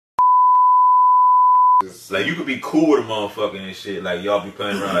Like, you could be cool with a motherfucker and shit. Like, y'all be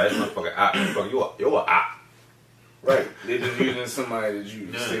playing around. Like, that's motherfucking op. You're a op. Right. They're just using somebody that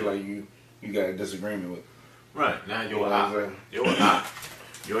you say, like, you got a disagreement with. Right. Now you're a op. You're a op.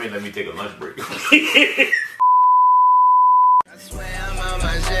 You ain't let me take a lunch break. I swear I'm on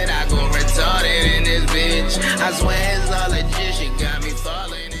my shit. I go retarded in this bitch. I swear it's all legit. She got me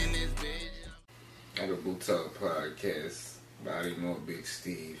falling in this bitch. Hardbody Beazy podcast. Bodymore Big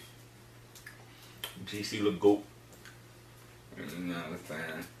Steve. GC look goat. You know what I'm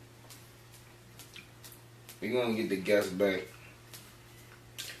saying? We're gonna get the guests back.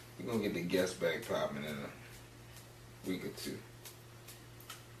 We're gonna get the guests back popping in a week or two.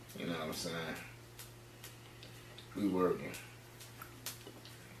 You know what I'm saying? We working.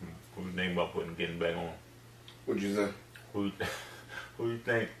 What you think about getting back on? What'd you say? Who you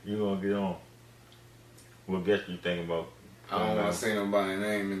think you gonna get on? What guest you think about? I don't want to say nobody's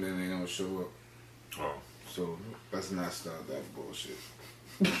name and then they don't show up. Oh. So let's not start that bullshit.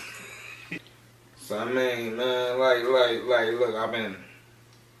 So I mean, man, like, look, I've been,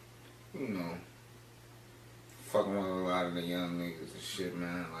 you know, fucking with a lot of the young niggas and shit,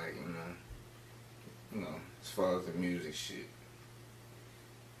 man. Like, you know, as far as the music shit.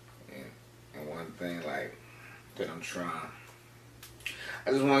 And one thing, like, that I'm trying,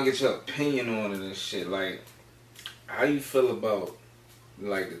 I just want to get your opinion on it and shit. Like, how you feel about,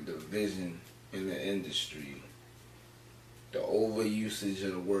 like, the division in the industry, the overusage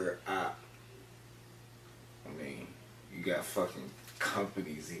of the word op? I mean, you got fucking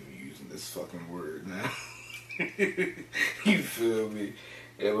companies even using this fucking word now. You feel me?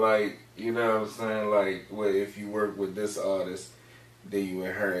 And like, you know what I'm saying? Like, well, if you work with this artist, then you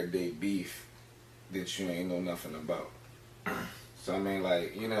inherit their beef that you ain't know nothing about. So I mean,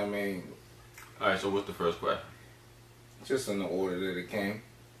 like, you know what I mean? Alright, so what's the first question? Just in the order that it came.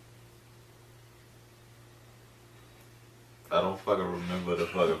 I don't fucking remember the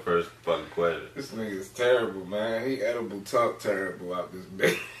fucking first fucking question. This nigga is terrible, man. He edible talk terrible out this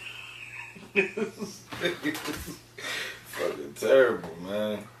bitch. This nigga is fucking terrible,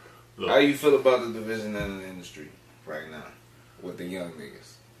 man. Look, how you feel about the division in the industry right now with the young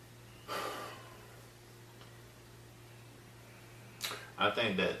niggas? I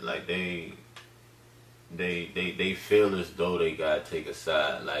think that, like, they feel as though they gotta take a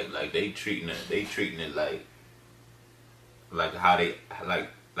side. Like they treating it like how they like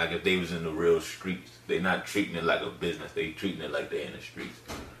if they was in the real streets. They not treating it like a business. They treating it like they're in the streets.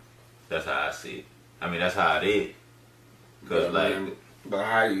 That's how I see it. I mean, that's how it is. Cause yeah, like, man, but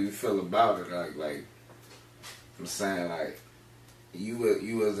how do you feel about it? Like I'm saying, like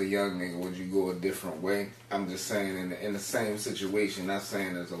you as a young nigga, would you go a different way? I'm just saying in the same situation. Not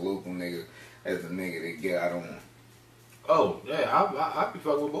saying as a local nigga, as a nigga that get out on. Oh yeah, I be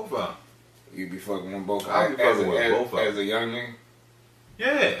fucking with both of them. You be fucking with both. I be fucking with both of them as a young nigga.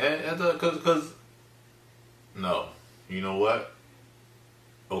 Yeah, cause no, you know what?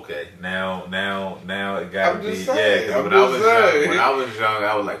 Okay, now it gotta be saying, yeah. Cause when I was young,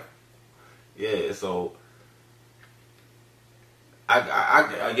 I was like, yeah. So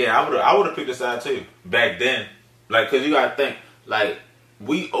I would have picked a side too back then, like, cause you gotta think, like,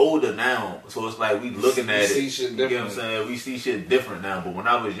 we older now, so it's like we looking at it. You get what I'm saying? We see shit different now. But when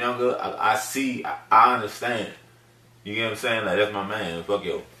I was younger, I understand. You get what I'm saying? Like, that's my man. Fuck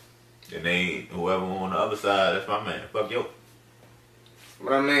yo. And they, whoever on the other side, that's my man. Fuck yo.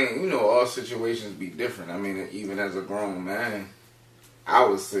 But I mean, you know, all situations be different. I mean, even as a grown man, I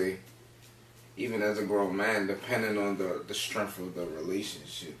would say, even as a grown man, depending on the strength of the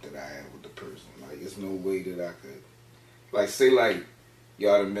relationship that I have with the person, like, there's no way that I could, like, say, like,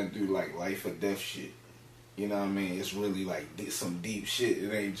 y'all done been through, like, life or death shit. You know what I mean? It's really, like, some deep shit.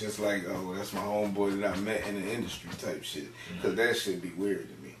 It ain't just like, oh, that's my homeboy that I met in the industry type shit. Because that shit be weird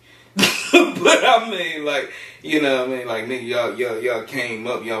to me. But I mean, like, you know what I mean? Like, nigga, y'all came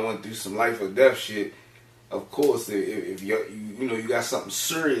up, y'all went through some life or death shit. Of course, if you know, you got something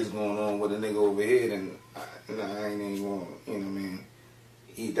serious going on with a nigga over here, then I ain't even going, you know what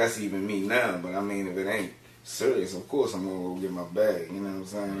I mean? That's even me now. But I mean, if it ain't serious, of course I'm gonna go get my bag. You know what I'm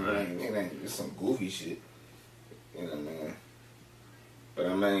saying? Right. It ain't it's some goofy shit. You know what I mean? But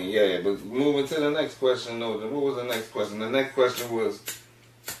I mean, yeah. But moving to the next question, though. What was the next question? The next question was,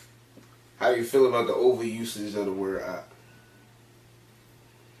 how you feel about the overusage of the word op?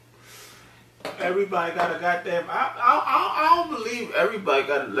 Everybody got a goddamn. I don't believe everybody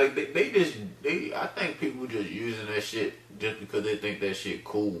got a, like they. I think people just using that shit just because they think that shit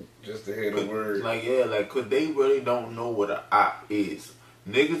cool. Just to hear the word. Like, yeah, like, cause they really don't know what an op is.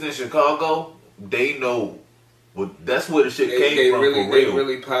 Niggas in Chicago, they know Well, that's where the shit came from. Really, for real. They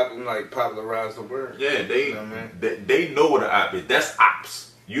really popularized the word. Yeah, you know what I mean? they know what an op is. That's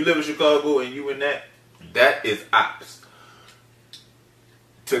ops. You live in Chicago and you in that is ops.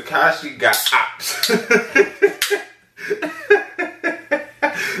 Tekashi got ops.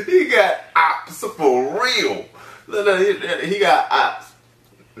 He got ops for real. He got ops.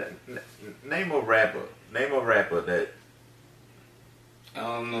 Name a rapper. Name a rapper that. I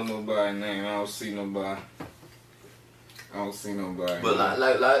don't know nobody's name. I don't see nobody. But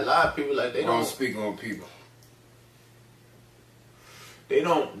like a lot of people they don't speak on people. They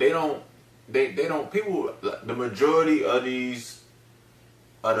don't people. The majority of these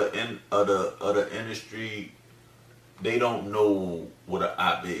other industry, they don't know what an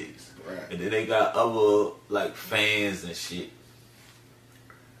op is. Right. And then they got other like fans and shit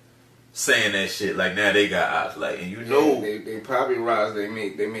saying that shit. Like now they got ops. Like, and you know they probably rise. They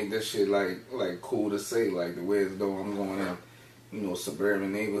make this shit like cool to say. Like the way as though I'm going in,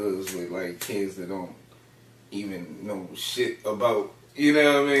 suburban neighborhoods with like kids that don't even know shit about. You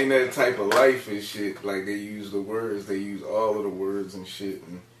know what I mean? That type of life and shit. Like they use the words. They use all of the words and shit,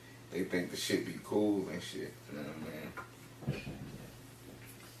 and they think the shit be cool and shit. You know what I mean?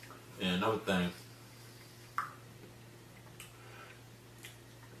 And another thing,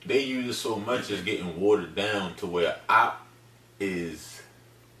 they use it so much it's getting watered down to where op is,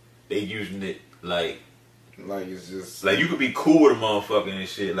 they using it like it's just like you could be cool with a motherfucker and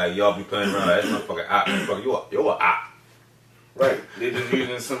shit. Like y'all be playing around. That's motherfucking op. Motherfucker, you're an op. Right. They're just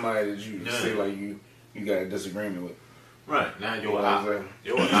using somebody that you say like you got a disagreement with. Right. Now you're an op.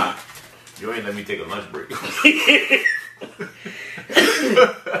 You're an op. You ain't let me take a lunch break.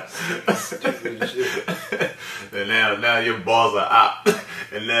 And now your balls are op.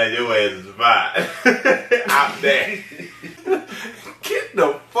 And now your ass is fine. Op that. Get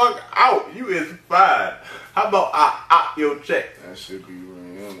the fuck out. You is fine. How about I op your check? That should be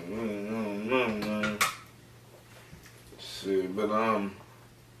shit, but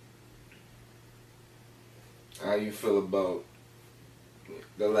how you feel about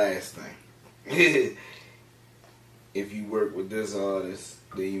the last thing? If you work with this artist,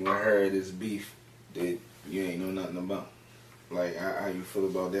 then you heard this beef that you ain't know nothing about. Like, how you feel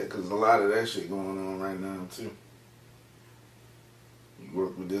about that? Because a lot of that shit going on right now, too. You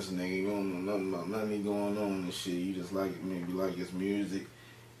work with this nigga, you don't know nothing about nothing going on and shit. You just like it, maybe like his music,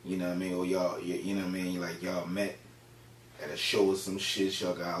 you know what I mean? Or y'all, you know what I mean? Like, y'all met at a show or some shit,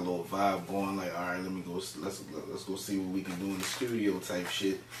 y'all got a little vibe going, like, all right, let's go see what we can do in the studio type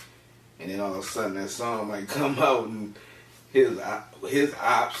shit. And then all of a sudden that song might come out and his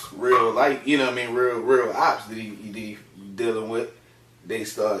ops, real life, you know what I mean, real ops that he dealing with, they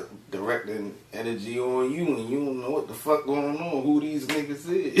start directing energy on you and you don't know what the fuck going on, who these niggas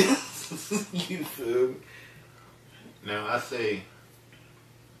is. You feel me? Now I say,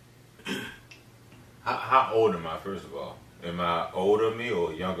 how old am I, first of all? Am I older me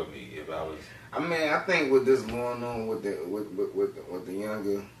or younger me? If I was, I mean, I think with this going on with the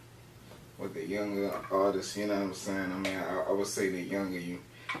younger artists, you know what I'm saying? I mean, I would say the younger you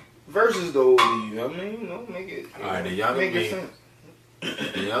versus the older you. I mean, make it. All right, the younger me, sense.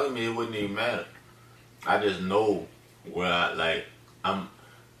 The younger me, it wouldn't even matter. I just know where I'm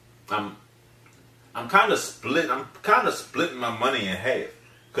kind of split. I'm kind of splitting my money in half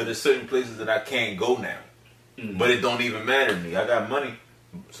because there's certain places that I can't go now. Mm-hmm. But it don't even matter to me. I got money,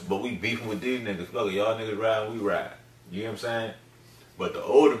 but we beefing with these niggas. Look, y'all niggas ride, we ride. You know what I'm saying? But the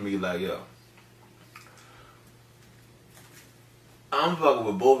older me, like, yo, I'm fucking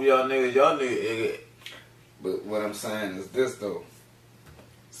with both of y'all niggas. But what I'm saying is this, though.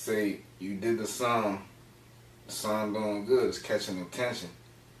 Say you did the song going good, it's catching attention.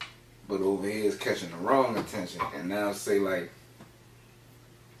 But over here it's catching the wrong attention. And now say,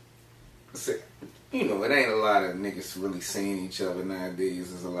 you know, it ain't a lot of niggas really seeing each other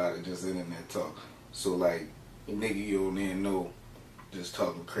nowadays. There's a lot of just internet talk. So, like, a nigga you don't even know just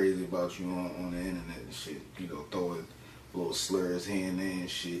talking crazy about you on the internet and shit. You know, throwing little slurs here and there and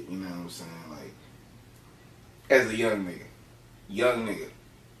shit. You know what I'm saying? Like, as a young nigga.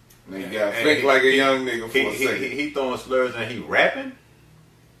 Now you gotta think like a young nigga for a second. He throwing slurs and he rapping?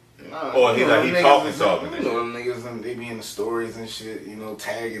 Nah, or he talking. You know them niggas, and they be in the stories and shit, you know,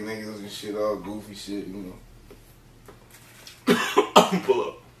 tagging niggas and shit, all goofy shit, you know. I'm pull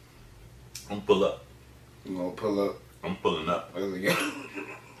up. You gonna pull up? I'm pulling up.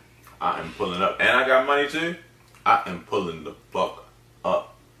 I am pulling up. And I got money too. I am pulling the fuck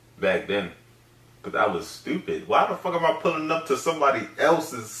up. Back then. Because I was stupid. Why the fuck am I pulling up to somebody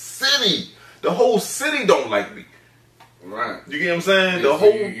else's city? The whole city don't like me. Right. You get what I'm saying? Yeah, the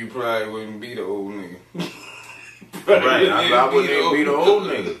whole you probably wouldn't be the old nigga. Right, I wouldn't even be the old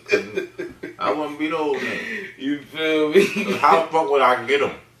nigga. I wouldn't be the old nigga. You feel me? How the fuck would I get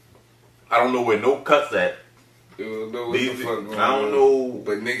them? I don't know where no cuts at. You don't know what the fuck going on. I don't know.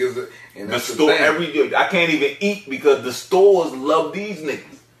 But niggas, and the that's store the thing. every day. I can't even eat because the stores love these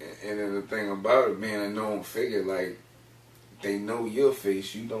niggas. And then the thing about it being a known figure, like, they know your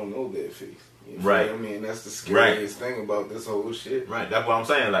face, you don't know their face. You feel Right. what I mean, that's the scariest thing about this whole shit. Right, that's what I'm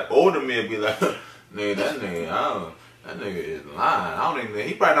saying. Like, older men be like, nigga, that nigga is lying. I don't even,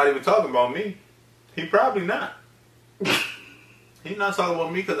 he probably not even talking about me. He probably not. He not talking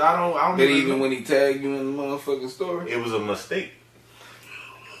about me because I don't But even when he tagged you in the motherfucking story? It was a mistake.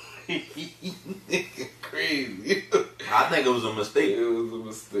 Crazy. I think it was a mistake. It was a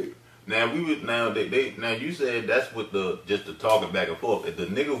mistake. Now now you said that's with just the talking back and forth. If the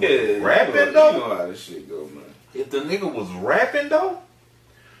nigga was Yeah, rapping though, you know how this shit go, man. if the nigga was rapping though,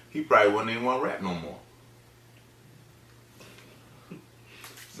 he probably wouldn't even want to rap no more.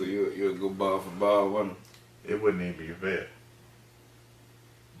 So you'll go bar for bar, wouldn't It wouldn't even be fair.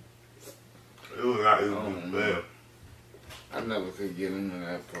 It was not even fair. I never could get into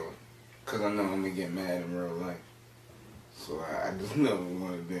that part. Because I know I'm going to get mad in real life. So I just never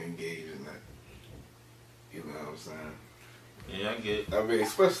wanted to engage in that. You know what I'm saying? Yeah, I get it. I mean,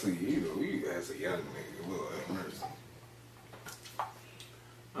 especially, you know, you as a young nigga, Lord have mercy.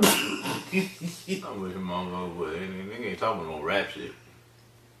 I'm with him on over. Nigga ain't talking no rap shit.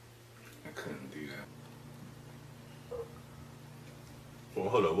 I couldn't do that. Well,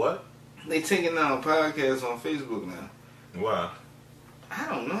 hold up, what? They taking down podcasts on Facebook now. Why? I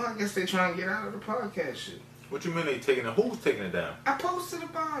don't know. I guess they trying to get out of the podcast shit. What you mean they taking it? Who's taking it down? I posted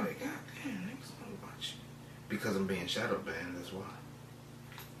about it. God damn, niggas don't watch it. Because I'm being shadow banned, that's why.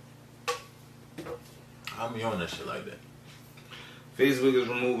 I'm on that shit like that. Facebook is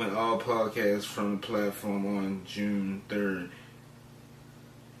removing all podcasts from the platform on June 3rd.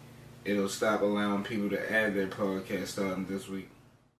 It'll stop allowing people to add their podcast starting this week.